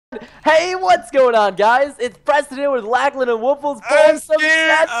Hey, what's going on, guys? It's Preston here with Lachlan and Woofless. I'm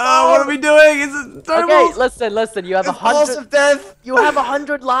scared. What are we doing? Is it Okay, listen. You have It's balls of death. You have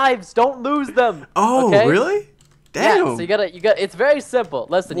 100 lives. Don't lose them. Oh, okay? really? Damn. Yeah. So you got. It's very simple.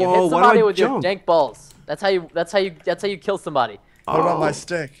 Listen, you Whoa, hit somebody with jump? your dank balls. That's how you kill somebody. What about my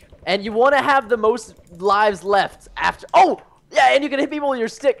stick? And you want to have the most lives left after. Oh. Yeah, and you can hit people with your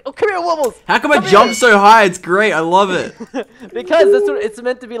stick. Oh, come here, Wobbles. How come I jump so high? It's great. I love it. Because it's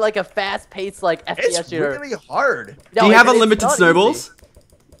meant to be like a fast-paced like FPS It's shooter. really hard. No, Do you have it's unlimited not snowballs?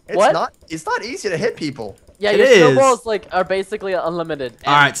 It's What? It's not easy to hit people. Yeah, It your is. snowballs like are basically unlimited.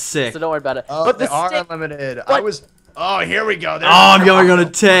 All right, sick. So don't worry about it. Oh, but they the are stick. unlimited. What? Oh, here we go. Oh, I'm going on a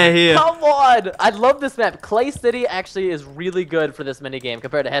tear here. Come on! I love this map. Clay City actually is really good for this minigame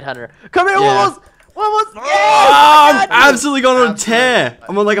compared to Headhunter. Come here, Yeah. Wobbles! Wobbles! Yes! Oh, I'm I got you! absolutely going on a tear.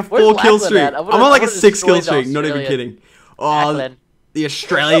 I'm on like a Where's 4 kill Lachlan streak. at? I'm on like a 6 kill destroyed streak. Not even Australian. kidding. Oh, Lachlan. the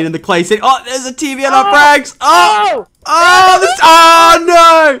Australian in the Clay City. Oh, there's a TV on our frags. Oh!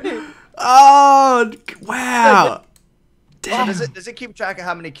 Oh, no. Oh, wow. Damn. Does it keep track of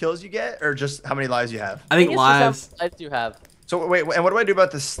how many kills you get, or just how many lives you have? I think It's just how lives. many lives you have. So wait, and what do I do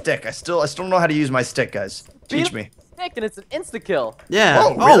about the stick? I still don't know how to use my stick, guys. Teach me. Stick and it's an insta kill. Yeah.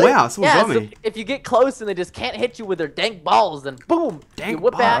 Oh, Oh, really? wow. Someone Yeah, got so me. if you get close and they just can't hit you with their dank balls, then boom, you Dank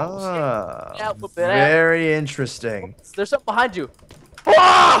whip back. balls. Ah, Whip it out. very interesting. There's something behind you.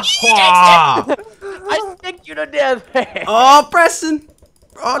 Ah. I stick you to death. Oh, Preston.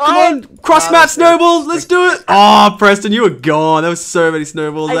 Oh, come Oh. on. Cross map snowballs. Let's do it. Oh, Preston, you were gone. There was so many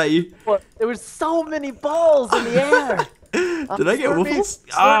snowballs at you. There were so many balls in the air. Did I get Slurp me, waffles?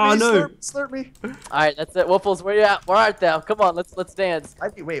 slurp Oh, me, no. slurp me. All right, that's it. Waffles, where you at? Where art thou? Come on, let's dance.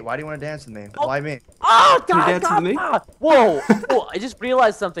 Wait, why do you want to dance with me? Oh. Why me? Oh, Can you God, dance with me? God. Whoa. Whoa, I just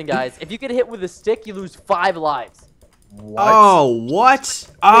realized something, guys. If you get hit with a stick, you lose 5 lives. What? Oh, what?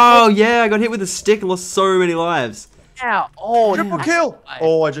 Oh, yeah. I got hit with a stick and lost so many lives. Ow. Oh, Triple no. kill!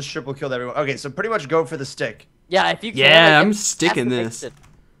 Oh, I just triple killed everyone. Okay, so pretty much go for the stick. Yeah, if you can. Yeah, like, I'm get sticking this. activated.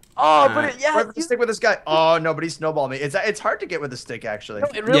 Oh, but Alright. yeah, Go for the stick with this guy. Oh, no, but he snowballed me. It's hard to get with the stick, actually. no,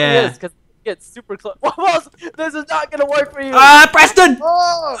 it really Yeah. is, because it gets super close. Waffles, this is not going to work for you. Ah, Preston!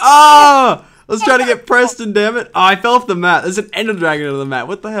 Oh! Oh! I was trying to get Preston, damn it. Oh, I fell off the map. There's an ender dragon on the map.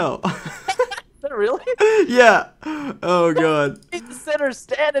 What the hell? Is that really? Yeah. Oh, God. In the center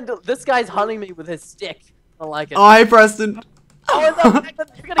stand until this guy's hunting me with his stick. I don't like it. Oh, hey, Preston. Oh, it's up. You're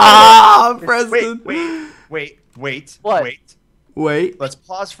gonna get Ah, it. Preston. Wait. What? Wait. Let's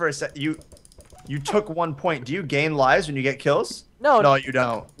pause for a sec. You took 1 point. Do you gain lives when you get kills? No. No, you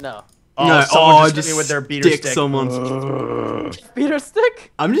don't. No. Oh, No, someone I just hit me with their beater stick stick. someone's. Beater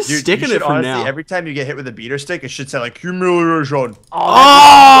stick? I'm just Dude, sticking you it should for honestly, now. every time you get hit with a beater stick, it should say like humiliation.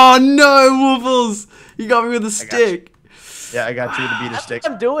 Oh, no, Woofles. You got me with a got stick. Yeah, I got you with the beater That's stick.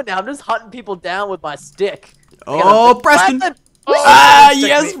 what I'm doing now. I'm just hunting people down with my stick. Oh, Preston. Oh, Ah, stick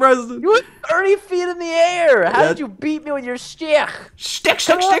yes, me. Preston. you were 30 feet in the air. How Yeah. did you beat me with your stick? Stick.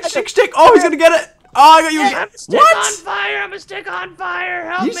 Come on. Oh, he's gonna get it. Oh, I got you. Yeah, What? fire! I'm a stick on fire!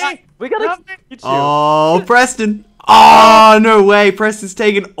 Help You me! We gotta Help me. get you. Oh, Preston. Oh, no way. Preston's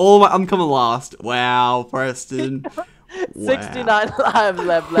taking all my... I'm coming last. Wow, Preston. 69 lives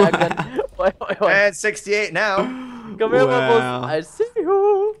left, Lachlan. Wait. And 68 now. Come here, Wow. Waffles. I see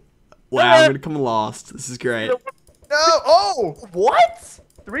you. Wow, I'm gonna come last. This is great. No! Oh! What?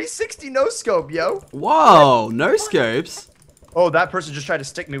 360 no scope, yo. Whoa, no scopes. Oh, that person just tried to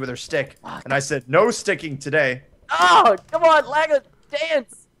stick me with her stick, and I said no sticking today. Oh, come on, Lachlan.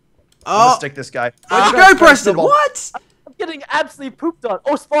 Dance. I'm gonna Oh, stick this guy. where'd you Try go, to Preston? snowball. What? I'm getting absolutely pooped on.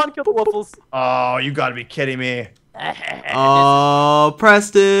 Oh, Spawn killed the Waffles. Oh, you gotta be kidding me. Oh,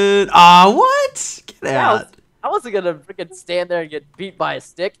 Preston. Oh, what? Get out. I wasn't gonna freaking stand there and get beat by a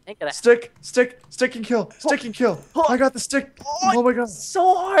stick. Ain't gonna Stick and kill, stick and kill. I got the stick. Oh my god.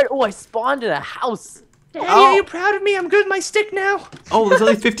 so hard. Oh, I spawned in a house. Daddy, Oh. are you proud of me? I'm good with my stick now. Oh, there's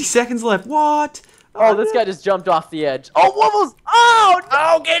only 50 seconds left. What? Oh, this guy just jumped off the edge. Oh, Waffles! Oh,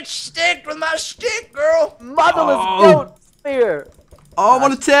 Oh, get sticked with my stick, girl. motherless Oh. goat spear. Oh, I'm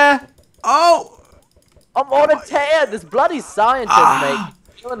on a tear. Oh. I'm on a tear. This bloody scientist, Ah.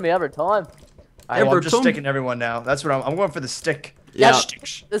 mate, killing me every time. Oh, Every I'm just time. sticking everyone now. That's what I'm going for the stick. Yeah.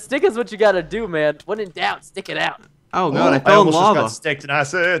 The stick is what you gotta do, man. When in doubt, stick it out. Oh, God, I I fell in almost just lava. got sticked and I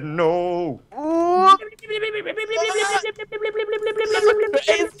said no.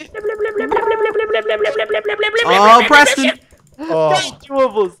 Oh, Preston. Oh, Got you,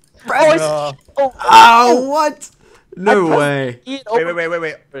 Waffles. Preston. Oh, Oh, what? No way. Eat wait,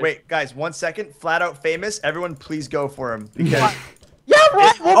 open- wait, guys, 1 second. Flat out famous. Everyone, please go for him because Yeah,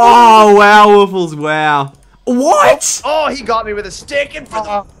 right. Waffles. Oh, wow, Woofles, wow. What? Oh, he got me with a stick and for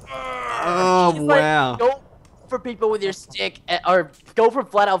the. Oh, He's like, wow. go for people with your stick, or go for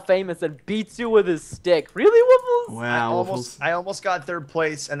flat out famous and beats you with his stick. Really, Woofless? Wow, I almost got 3rd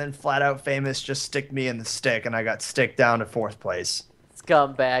place, and then flat out famous just sticked me in the stick, and I got stick down to 4th place.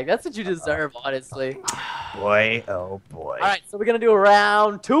 Scumbag. That's what you deserve, honestly. Boy, oh boy. All right, so we're gonna do a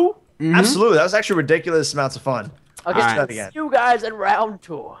round 2. Absolutely, that was actually ridiculous amounts of fun. Okay, All right. so again. see you guys in round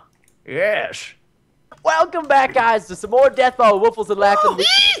 2. Yes. Welcome back, guys, to some more Deathball, Woofless, and Lackland.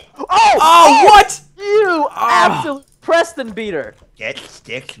 Oh, what? You absolute Preston beater. Get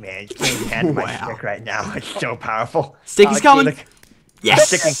stick, man. You can't handle my Wow. stick right now. It's so powerful. Sticky's coming.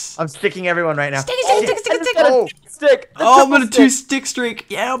 Yes. I'm sticking everyone right now. Stick. Oh, Stick. The Oh, I'm on a triple 2-stick streak.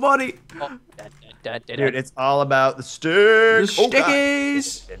 Yeah, buddy. dude, it's all about the stick. The Oh, God.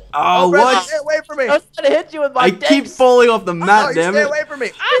 stickies. Oh, Oh, Preston, what? stay away from me. I was trying to hit you with my I keep dang falling off the Oh, map, you damn stay it. away from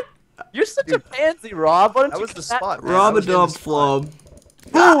me. Ah! You're such a pansy, Rob. Why don't That you was the come back? spot, man. Rob I a was in the dub spot.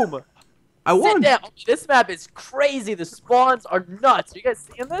 flob. Boom. I Sit won. down. Okay, this map is crazy. The spawns are nuts. Are you guys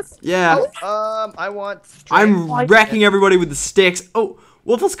seeing this? Yeah. I want. I'm Why- wrecking everybody with the sticks. Oh,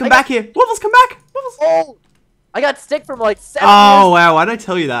 Woofles, come I back here. Woofles, come back. Woofles. Oh, I got stick from like 7 Oh, years. wow. Why did I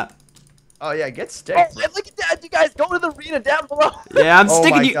tell you that? Oh yeah, get stick. Oh, and look at that. You guys go to the arena down below. Yeah, I'm Oh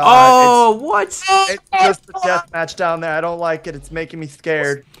sticking my you. God, Oh, what? It's just the death match down there. I don't like it. It's making me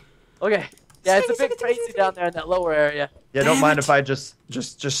scared. Okay. Yeah, it's a Stick, bit stick, crazy stick, down there in that lower area. Yeah, don't Damn mind it. if I just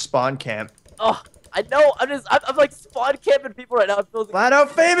spawn camp. Oh, I know. I'm like spawn camping people right now. I'm feeling Flat out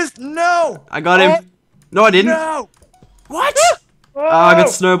famous. No. I got him. No, I didn't. No. What? Oh, I got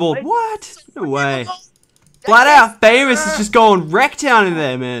snowballed. What? No way. Flat out famous is just going wrecktown in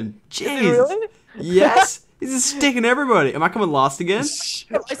there, man. Jeez. Really? Yes. He's just sticking everybody. Am I coming last again?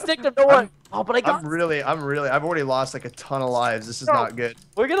 I sticked him. No one. Oh, but I got. I've already lost like a ton of lives. This is not good.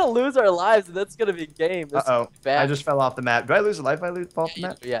 We're gonna lose our lives, and that's gonna be a game. This is Uh-oh. bad. I just fell off the map. Do I lose a life if I fall off the Yeah,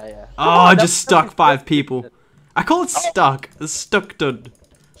 map? yeah. Oh, I just stuck 5 people. I call it stuck. It's stuck dud.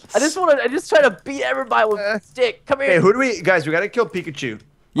 I just try to beat everybody with a stick. Come Okay, here. who do we guys? We gotta kill Pikachu.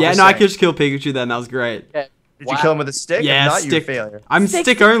 Yeah, I'm no, I saying. could just kill Pikachu then. That was great. Okay. Did you kill him with a stick? Yeah, if not, stick. you're a failure. I'm Stick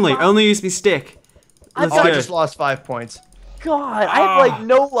stick to only. five. Only use me stick. Let's Oh, I go. just lost 5 points. God, I have like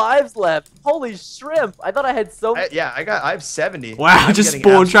no lives left. Holy shrimp! I thought I had so. I have 70. Wow, I'm just getting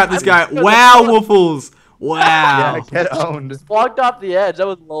spawn absolute- trap this guy. I'm- Wow, Woofles. Yeah, Wow. get owned. Walked off the edge. That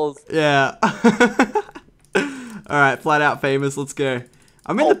was lulz. Yeah. Alright, flat out famous. Let's go.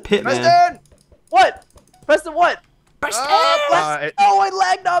 I'm in the pit, man. Preston! What? Preston, what? Preston! It- Oh, I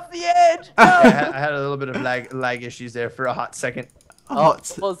lagged off the edge. I had a little bit of lag issues there for a hot second. Oh,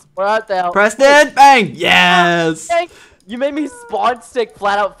 We're out there. Preston! Bang! Yes! Dang, you made me spawn stick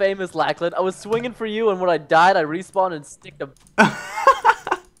flat out famous, Lackland. I was swinging for you, and when I died, I respawned and sticked him.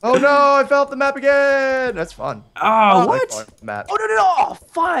 Oh no, I fell off the map again. That's fun. Oh, I like what? falling off the map. Oh no! Oh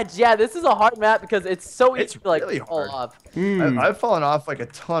fudge! Yeah, this is a hard map because it's so easy It's to like really fall hard. off. I've fallen off like a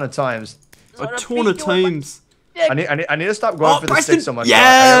ton of times. A ton of teams. I need to stop going Oh, for the Preston! stick so much. I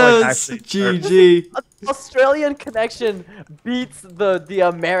gotta, like, Yes! actually- GG. Australian connection beats the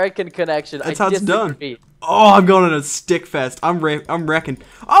American connection. That's I how it's done. disagree. Oh, I'm going on a stick fest. I'm wrecking.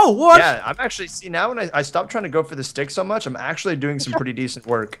 Oh, what? Yeah, I'm actually now when I stopped trying to go for the stick so much, I'm actually doing some pretty decent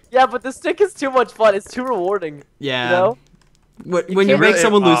work. Yeah, but the stick is too much fun. It's too rewarding. Yeah. You know? When you can't make really-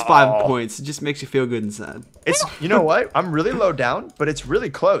 someone lose 5 Oh. points, it just makes you feel good and sad. It's you know what? I'm really low down, but it's really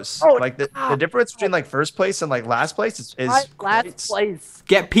close. Oh, Like the difference between like first place and like last place is Last great. place.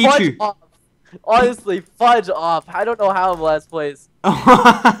 Get Fudge Pichu. off. Honestly, fudge off. I don't know how I'm last place.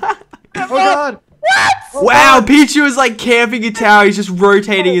 Oh god! Wow, Pichu is like camping a tower. He's just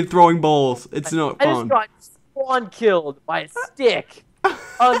rotating and throwing balls. It's not I just fun. got spawn killed by a stick.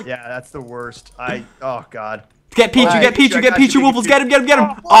 Yeah, that's the worst. Oh god. Get Pichu, Alright, get Pichu, I get got you, Pichu, Woofles, get him, get him, get him.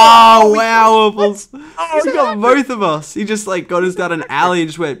 Oh, Oh, wow, Woofles. Oh, He got both of us. He just like got us down an alley and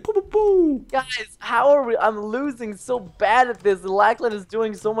just went poo poo poo. Guys, how are we? I'm losing so bad at this. Lackland is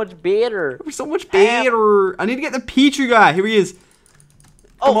doing so much better. We're so much better. I need to get the Pichu guy. Here he is.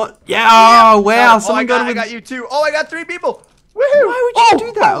 Come Oh, on. Yeah, oh, wow. Oh, Someone I him. got you too. Oh, I got 3 people. Woohoo! Why would you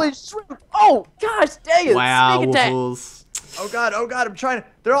do that? Holy shrimp. Oh, gosh dang it. Wow, Sneak attack. Woofles. Oh god, I'm trying to.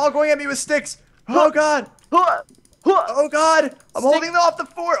 They're all going at me with sticks. Oh god. Huh, huh. Oh god. I'm holding them off the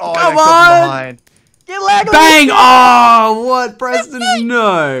fort. Oh, Come I got killed on. from behind. Get Lackland. Bang! Oh, what? Preston,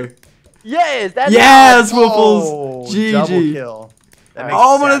 no. Yes, that's Yes, Oh, Woofles. double GG. kill. That makes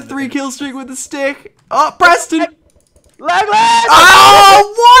Oh, it I'm on a sad. 3-kill streak with the stick. Oh, Preston. Lackland.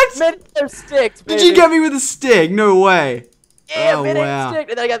 Oh, what? Mid-air sticks, Did baby. you get me with a stick? No way. Yeah, Oh, mid-air wow. stick.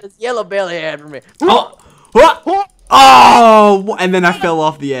 And then I got this yellow belly hand for me. Oh, what? Oh, and then I fell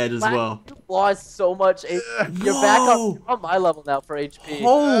off the edge as well. You lost so much HP. You're back on my level now for HP.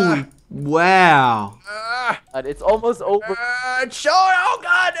 Holy, wow. It's almost over. Oh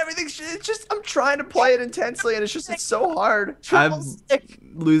God, everything's just, I'm trying to play it intensely and it's so hard. I'm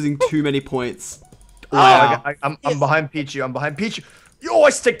losing too many points. Oh, Wow. I'm behind Pichu. I'm behind Pichu. Yo, I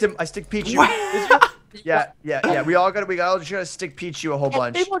sticked him. I stick Pichu. Yeah. We all just gotta stick Pichu a whole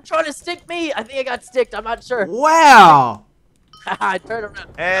bunch. People are trying to stick me. I think I got sticked. I'm not sure. Wow. I turned around.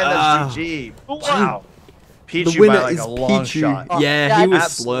 And that's GG. Wow. The Pichu winner by like is a long Pichu. shot. Yeah, he was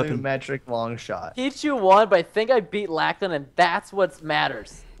Absolute slurping. metric long shot. Pichu won, but I think I beat Lachlan, and that's what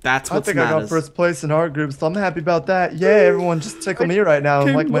matters. That's what I matters. got first place in our group, so I'm happy about that. Yeah, everyone just tickle me right now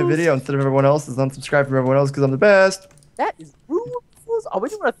and like my video instead of everyone else's. Unsubscribe from everyone else because I'm the best. That is rules. Are we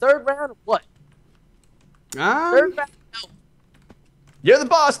doing a third round or what? Third round? No. You're the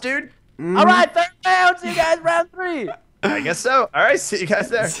boss, dude. All right, third round. See you guys round 3. I guess so. All right, see you guys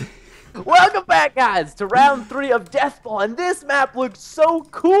there. Welcome back, guys, to round 3 of Deathball, and this map looks so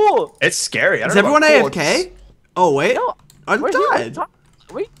cool. It's scary. I Is don't know everyone about cool. AFK? Oh wait, No, I we're here. died.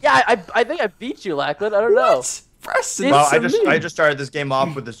 Yeah, I think I beat you, Lachlan. I don't know. What? Preston, Well, that's so I mean. just started this game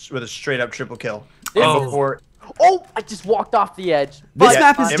off with a straight up triple kill. This And is- before Oh, I just walked off the edge. This But-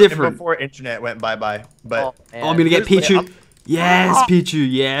 map is and different. before internet went bye bye. But Oh, man. Oh, I'm gonna get Seriously, Pichu. Yes, Oh. Pichu.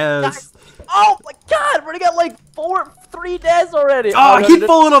 Yes. Oh my God, we're gonna get like 3 deaths already. Oh, I no, keep no,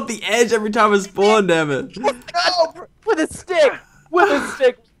 falling off the edge every time I spawn. Damn it. no. With a stick. With a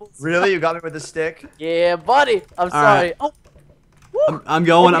stick. really, you got me with a stick? Yeah, buddy. I'm sorry. right. Oh. Woo. I'm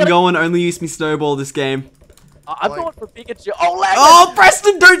going. Only use me snowball this game. I'm going for Pikachu. Oh, Lachlan. Oh,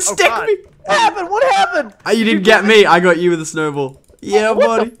 Preston, don't stick God. me. What happened? What happened? You didn't get me. I got you with a snowball. Yeah, What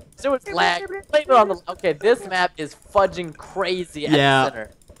buddy. So it's lag. Blame it on the. Okay, this map is fudging crazy at Yeah. the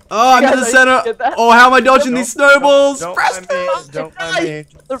center. Oh, I'm in the Guys, I center. get that. Oh, how am I dodging these snowballs? Don't Preston, mind me. Don't mind me.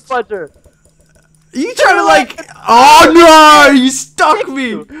 The fudger. are you trying to like? Oh no, you stuck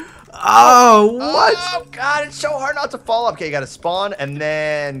me. Oh, what? Oh God, it's so hard not to fall up. Okay, you gotta spawn and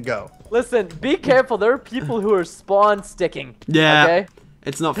then go. Listen, be careful. There are people who are spawn sticking. Yeah, Okay.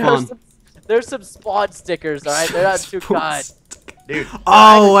 it's not fun. There's some spawn stickers. All right, they're not too kind. Dude.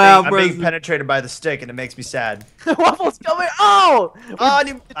 Oh wow, I'm being Preston. penetrated by the stick and it makes me sad. Waffles coming. Oh. Oh,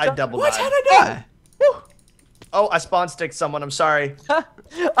 I double What? died. How'd I die? Oh, I spawn sticked someone. I'm sorry.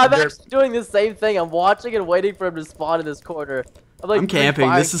 I'm actually doing the same thing. I'm watching and waiting for him to spawn in this corner. Like I'm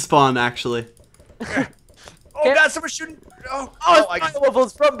camping. This is fun, actually. Oh God, someone's shooting. Oh, Oh, I it's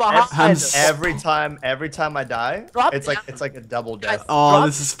Waffles from behind. I'm every time I die, Drop it's down. like a double death. Oh,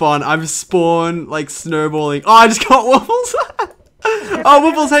 this is fun. I'm spawn like snowballing. Oh, I just got Waffles. Oh,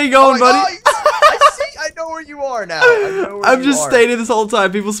 Waffles, how you going, buddy? I see. I know where you are now. I know where I've you just are. stayed here this whole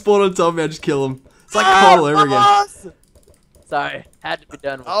time. People spawn on top of me. I just kill them. It's like all over again. Waffles! Sorry, had to be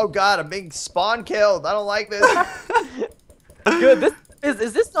done with. Oh God, I'm being spawn killed. I don't like this. Good.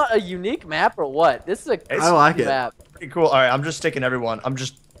 Is this not a unique map or what? This is a I like cool it. map. Pretty cool. All right, I'm just sticking everyone. I'm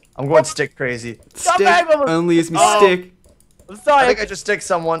going stick crazy. Stick. back, Waffles. Only use me Oh. stick. I'm sorry. I think I just sticked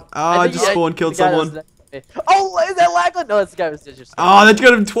someone. Oh, I think just spawned, killed the guy that was someone. next to me. Oh, is that Lachlan? No, that's the guy who was just. Oh, that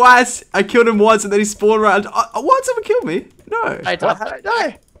got him twice. I killed him once and then he spawned right. Why'd someone kill me? No. Right, What? How did I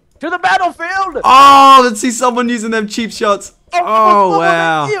die? to the battlefield. Oh, let's see someone using them cheap shots. Oh,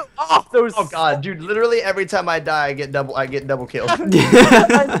 wow. Oh, those. Oh God, dude! Literally every time I die, I get double killed.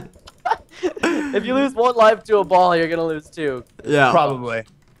 If you lose 1 life to a ball, you're gonna lose 2. Yeah. Probably.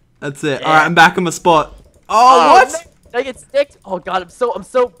 That's it. Yeah. All right, I'm back on my spot. Oh, what? Did I get sticked? Oh God, I'm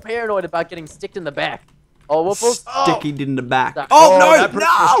so paranoid about getting sticked in the back. Oh, Waffles. Sticky in the back. Stop. Oh, no, that person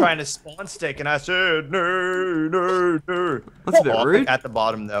was no. trying to spawn stick, and I said no. That's a bit Oh, rude. at the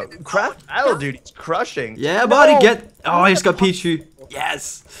bottom though. Crap, battle, dude, he's crushing. Yeah, buddy, No. get. Oh, I just got Pichu.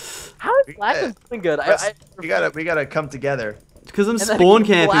 Yes. How is Lachlan doing good? we gotta come together. Because I'm And then spawn I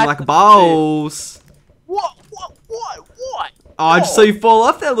camping black like a the boss. What? Oh, I just saw Oh. you fall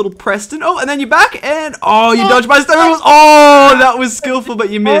off there, little Preston. Oh, and then you're back, and oh, you dodged my snowballs. Oh, that was skillful, but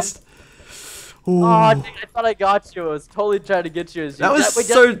you missed. Ooh. Oh, dang, I thought I got you. I was totally trying to get you. As you That was wait,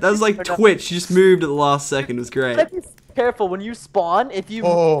 so. did- That was like or no? Twitch. You just moved at the last second. It was great. Be careful when you spawn. If you,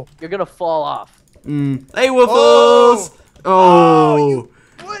 Oh. you're gonna fall off. Hey, Waffles. Oh,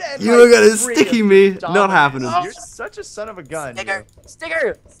 you were gonna sticky me. Not happening. Oh. You're such a son of a gun. Sticker, you.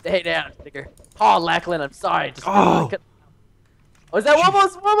 sticker, stay down, sticker. Oh, Lachlan, I'm sorry. Just Oh. Oh, is that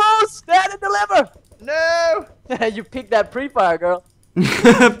Wobbles? Stand and deliver. No. You picked that pre-fire, girl.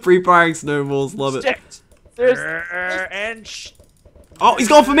 Pre-firing snowballs. Love it. Sticked. Seriously. And Oh, he's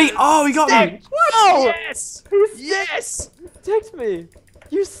going for me. Oh, he got me. Sticked. Oh, yes. Who Yes. sticked me?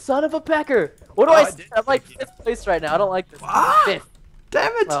 You son of a pecker. What do Oh, I I say? did I'm like stick 5th place right now. I don't like this. Ah! 5th.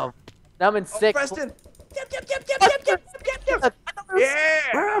 Damn it. Oh, now I'm in 6th. Preston.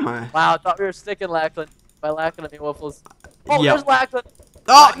 Yeah. Where am I? Wow, I thought we were sticking Lachlan. By Lachlan, I mean Woofless. Oh, Yep. there's Lachlan.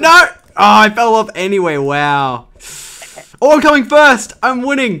 Oh, no! Oh, I fell off anyway. Wow. Oh, I'm coming first. I'm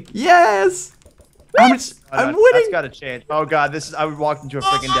winning. Yes. I'm That's winning. gotta change. Oh god, this is. I would walk into a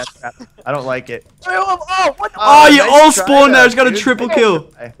freaking death trap. I don't like it. Oh, what the? Oh, you nice all try spawned there. though, It's got a dude. triple kill.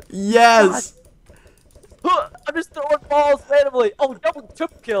 Yes. I'm just throwing balls randomly. Oh,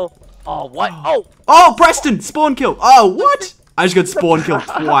 triple kill. Oh, what? Oh. Oh, Preston, spawn kill. Oh, what? I just got spawn killed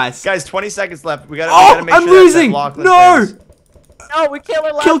twice. Guys, 20 seconds left. We gotta Oh, make I'm sure losing. that Lachlan No. wins. No, we can't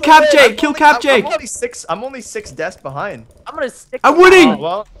let Kill Lachlan Cap win. Jake. Kill Cap Jake. I'm only six deaths behind. I'm gonna stick. I'm him. winning. Oh,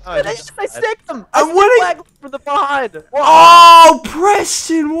 well, I sticked him. I'm I sticked winning. Lachlan from the behind. Whoa. Oh,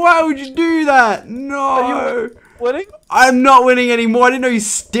 Preston, why would you do that? No. Are you winning? I'm not winning anymore. I didn't know you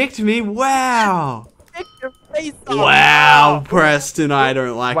sticked me. Wow. Stick your face off. Wow, Preston, I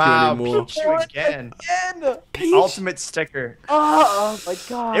don't like you Wow, anymore. Pichu again. Again. Peach. Ultimate sticker. Oh my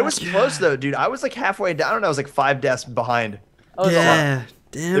god. It was close though, dude. I was like halfway down and I was like 5 deaths behind. That was a lot. Yeah,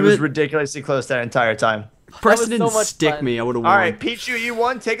 damn It was it. ridiculously close that entire time. Preston so didn't much stick fun. me. I would have won. All right, Pichu, you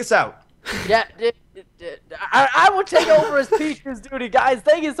won. Take us out. Yeah, I will take over as Peach's duty, guys.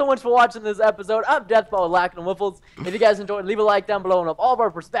 Thank you so much for watching this episode of Deathball with Lachlan and Woofles. If you guys enjoyed, leave a like down below and of all of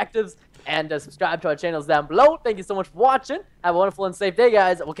our perspectives, and subscribe to our channels down below. Thank you so much for watching. Have a wonderful and safe day,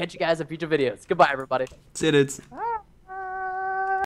 guys. We'll catch you guys in future videos. Goodbye, everybody. Sit it. Bye.